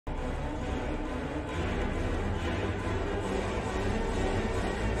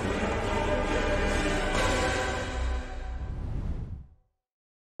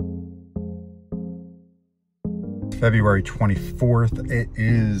February 24th. It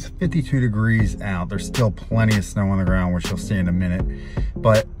is 52 degrees out. There's still plenty of snow on the ground, which you'll see in a minute.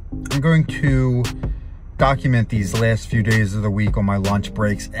 But I'm going to document these last few days of the week on my lunch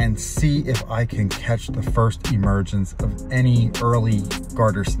breaks and see if I can catch the first emergence of any early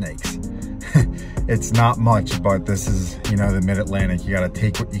garter snakes. It's not much, but this is, you know, the mid-Atlantic. You got to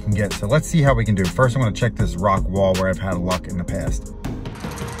take what you can get. So let's see how we can do. First, I'm going to check this rock wall where I've had luck in the past.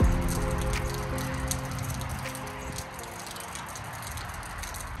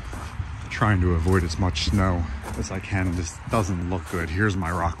 Trying to avoid as much snow as I can. This doesn't look good. Here's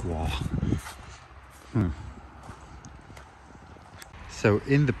my rock wall. So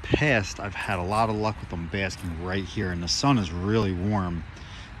in the past, I've had a lot of luck with them basking right here, and the sun is really warm.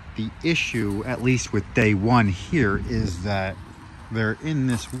 The issue, at least with day one here, is that they're in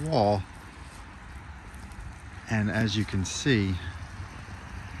this wall, and as you can see,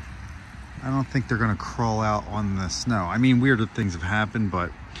 I don't think they're gonna crawl out on the snow. I mean, weirder things have happened, but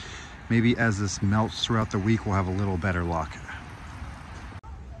maybe as this melts throughout the week, we'll have a little better luck.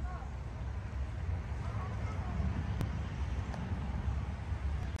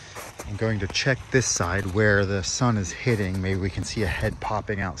 I'm going to check this side where the sun is hitting. Maybe we can see a head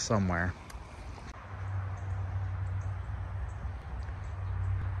popping out somewhere.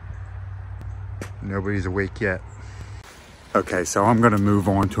 Nobody's awake yet. Okay, so I'm gonna move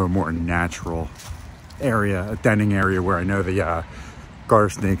on to a more natural area, a denning area where I know the garter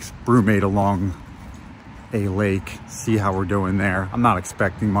snakes brumate along a lake. See how we're doing there. I'm not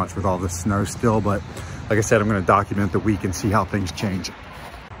expecting much with all the snow still, but like I said, I'm gonna document the week and see how things change.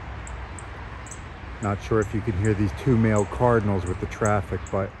 Not sure if you can hear these two male cardinals with the traffic,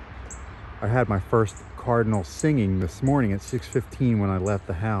 but I had my first cardinal singing this morning at 6:15 when I left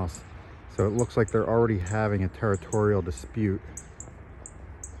the house. So it looks like they're already having a territorial dispute.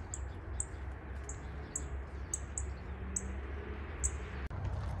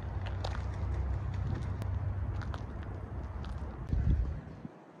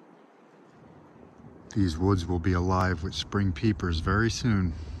 These woods will be alive with spring peepers very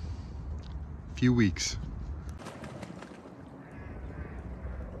soon. Few weeks.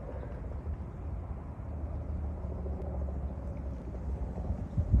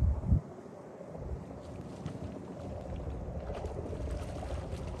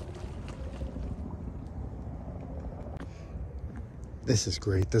 This is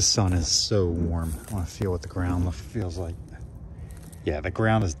great. This sun is so warm. I want to feel what the ground feels like. Yeah, the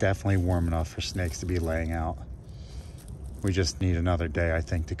ground is definitely warm enough for snakes to be laying out. We just need another day, I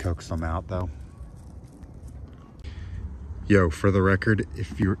think, to coax them out though. Yo, for the record,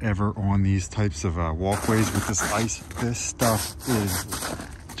 if you're ever on these types of walkways with this ice, this stuff is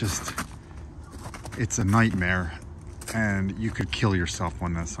just, it's a nightmare, and you could kill yourself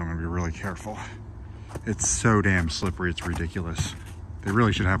on this, so I'm gonna be really careful. It's so damn slippery, it's ridiculous. They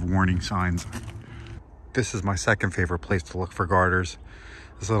really should have warning signs. This is my second favorite place to look for garters.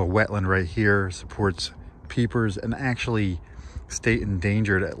 This little wetland right here supports peepers and actually state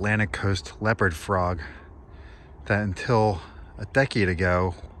endangered Atlantic coast leopard frog that until a decade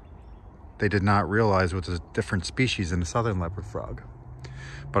ago they did not realize was a different species than the southern leopard frog.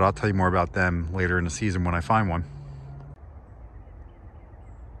 But I'll tell you more about them later in the season when I find one.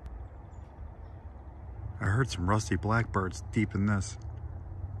 I heard some rusty blackbirds deep in this.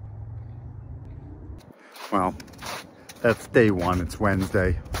 Well, that's day one. It's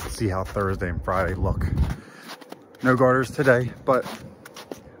Wednesday. Let's see how Thursday and Friday look. No garters today, but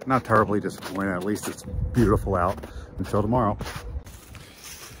not terribly disappointed. At least it's beautiful out until tomorrow.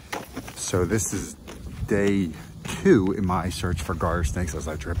 So this is day 2 in my search for garter snakes as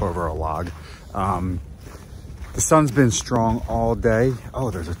I trip over a log. The sun's been strong all day. Oh,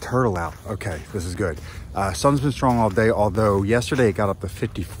 there's a turtle out. Okay, this is good. Sun's been strong all day, although yesterday it got up to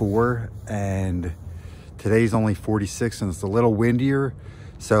 54 and today's only 46 and it's a little windier.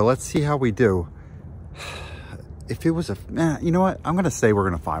 So let's see how we do. If it was a, you know what? I'm gonna say we're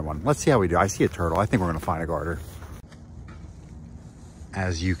gonna find one. Let's see how we do. I see a turtle. I think we're gonna find a garter.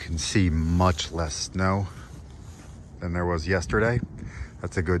 As you can see, much less snow than there was yesterday.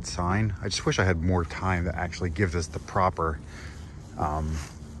 That's a good sign. I just wish I had more time to actually give this the proper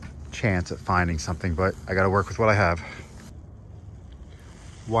chance at finding something, but I gotta work with what I have.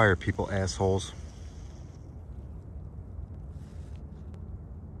 Why are people assholes?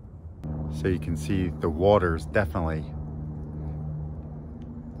 So you can see the water's definitely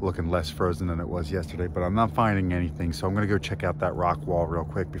looking less frozen than it was yesterday, but I'm not finding anything. So I'm gonna go check out that rock wall real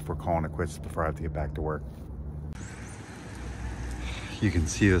quick before calling it quits, before I have to get back to work. You can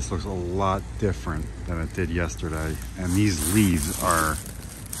see this looks a lot different than it did yesterday. And these leaves are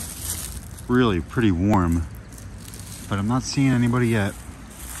really pretty warm. but I'm not seeing anybody yet.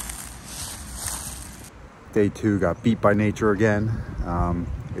 Day 2 got beat by nature again.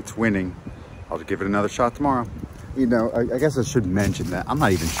 It's winning. I'll just give it another shot tomorrow. You know, I guess I should mention that I'm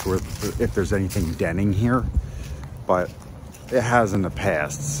not even sure if there's anything denning here, but it has in the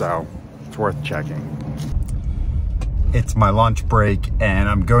past, so it's worth checking. It's my lunch break, and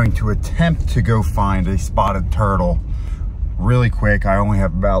I'm going to attempt to go find a spotted turtle really quick. I only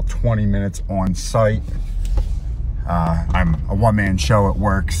have about 20 minutes on site. I'm a one-man show at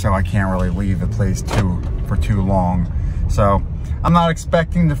work, so I can't really leave the place for too long. So I'm not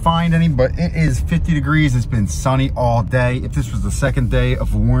expecting to find any, but it is 50 degrees. It's been sunny all day. If this was the second day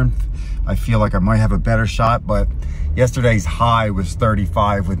of warmth, I feel like I might have a better shot, but yesterday's high was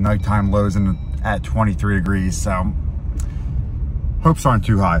 35 with nighttime lows at 23 degrees. So hopes aren't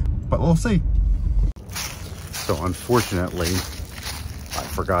too high, but we'll see. So unfortunately, I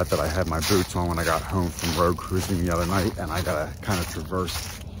forgot that I had my boots on when I got home from road cruising the other night, and I gotta kind of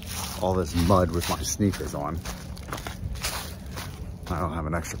traverse all this mud with my sneakers on. I don't have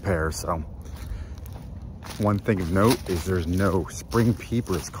an extra pair, so. One thing of note is there's no spring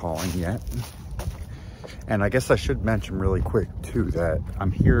peepers calling yet. And I guess I should mention really quick too that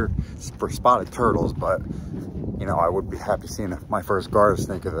I'm here for spotted turtles, but you know, I would be happy seeing my first garter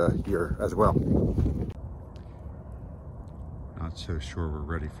snake of the year as well. Not so sure we're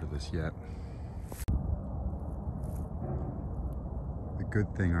ready for this yet. The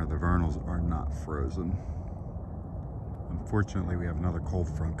good thing are the vernals are not frozen. Unfortunately, we have another cold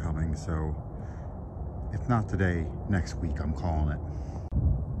front coming, so if not today, next week I'm calling it.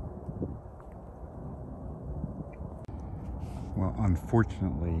 Well,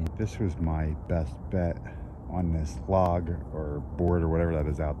 unfortunately, this was my best bet on this log or board or whatever that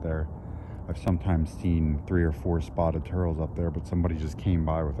is out there. I've sometimes seen 3 or 4 spotted turtles up there, but somebody just came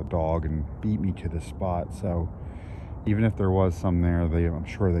by with a dog and beat me to the spot. So even if there was some there, I'm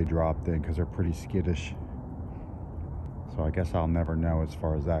sure they dropped in because they're pretty skittish. So I guess I'll never know as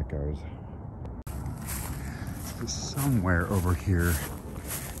far as that goes. Somewhere over here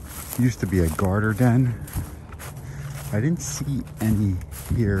used to be a garter den. I didn't see any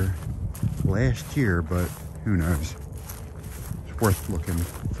here last year, but who knows? It's worth looking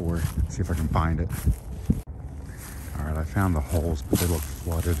for. Let's see if I can find it. All right, I found the holes, but they look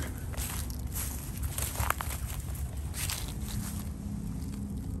flooded.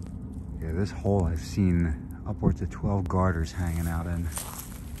 Yeah, this hole I've seen upwards of 12 garters hanging out in.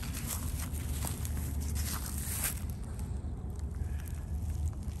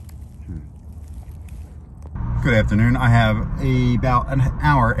 Good afternoon. I have about an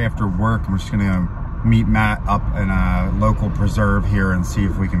hour after work. I'm just gonna meet Matt up in a local preserve here and see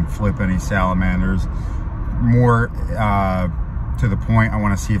if we can flip any salamanders. More to the point, I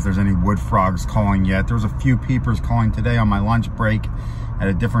want to see if there's any wood frogs calling yet. There was a few peepers calling today on my lunch break at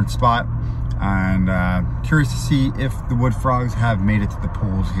a different spot, and curious to see if the wood frogs have made it to the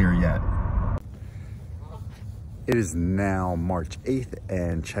pools here yet. It is now March 8th,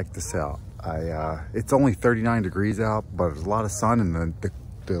 and check this out. It's only 39 degrees out, but there's a lot of sun, and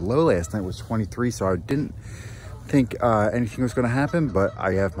the low last night was 23, so I didn't think anything was going to happen, but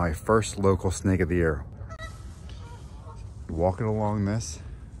I have my first local snake of the year. Walking along this,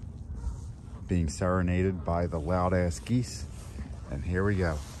 being serenaded by the loud-ass geese, and here we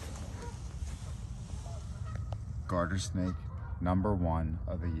go. Garter snake number 1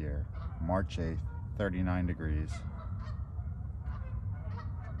 of the year, March 8th, 39 degrees.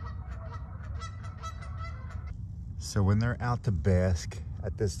 So when they're out to bask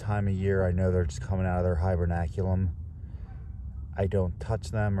at this time of year, I know they're just coming out of their hibernaculum. I don't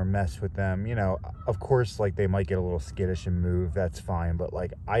touch them or mess with them. You know, of course, like, they might get a little skittish and move, that's fine, but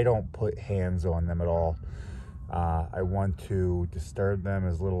like, I don't put hands on them at all. I want to disturb them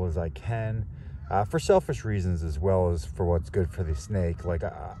as little as I can, for selfish reasons as well as for what's good for the snake. Like,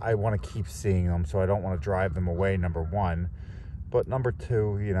 I want to keep seeing them, so I don't want to drive them away, number 1. But number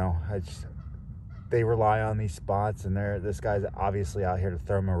 2, you know, they rely on these spots, and this guy's obviously out here to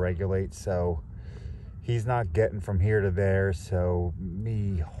thermoregulate, so he's not getting from here to there, so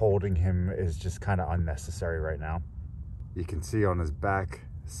me holding him is just kind of unnecessary right now. You can see on his back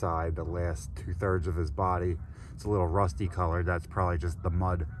side, the last 2/3 of his body, it's a little rusty colored. That's probably just the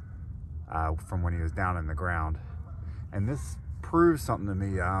mud from when he was down in the ground. And this proves something to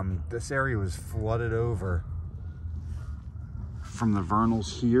me. This area was flooded over from the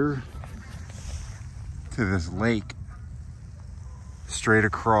vernals here to this lake straight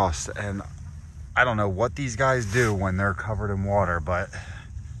across, and I don't know what these guys do when they're covered in water, but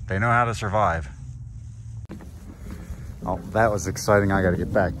they know how to survive. Oh, that was exciting. I got to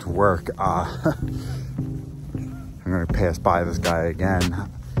get back to work. I'm I'm gonna pass by this guy again.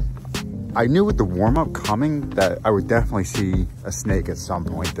 I knew with the warm-up coming that I would definitely see a snake at some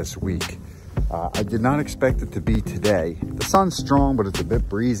point this week. I did not expect it to be today. The sun's strong, but it's a bit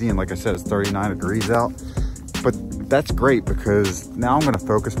breezy, and like I said, it's 39 degrees out. But that's great because now I'm gonna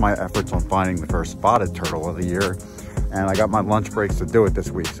focus my efforts on finding the first spotted turtle of the year. And I got my lunch breaks to do it this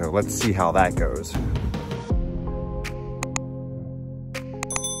week, so let's see how that goes.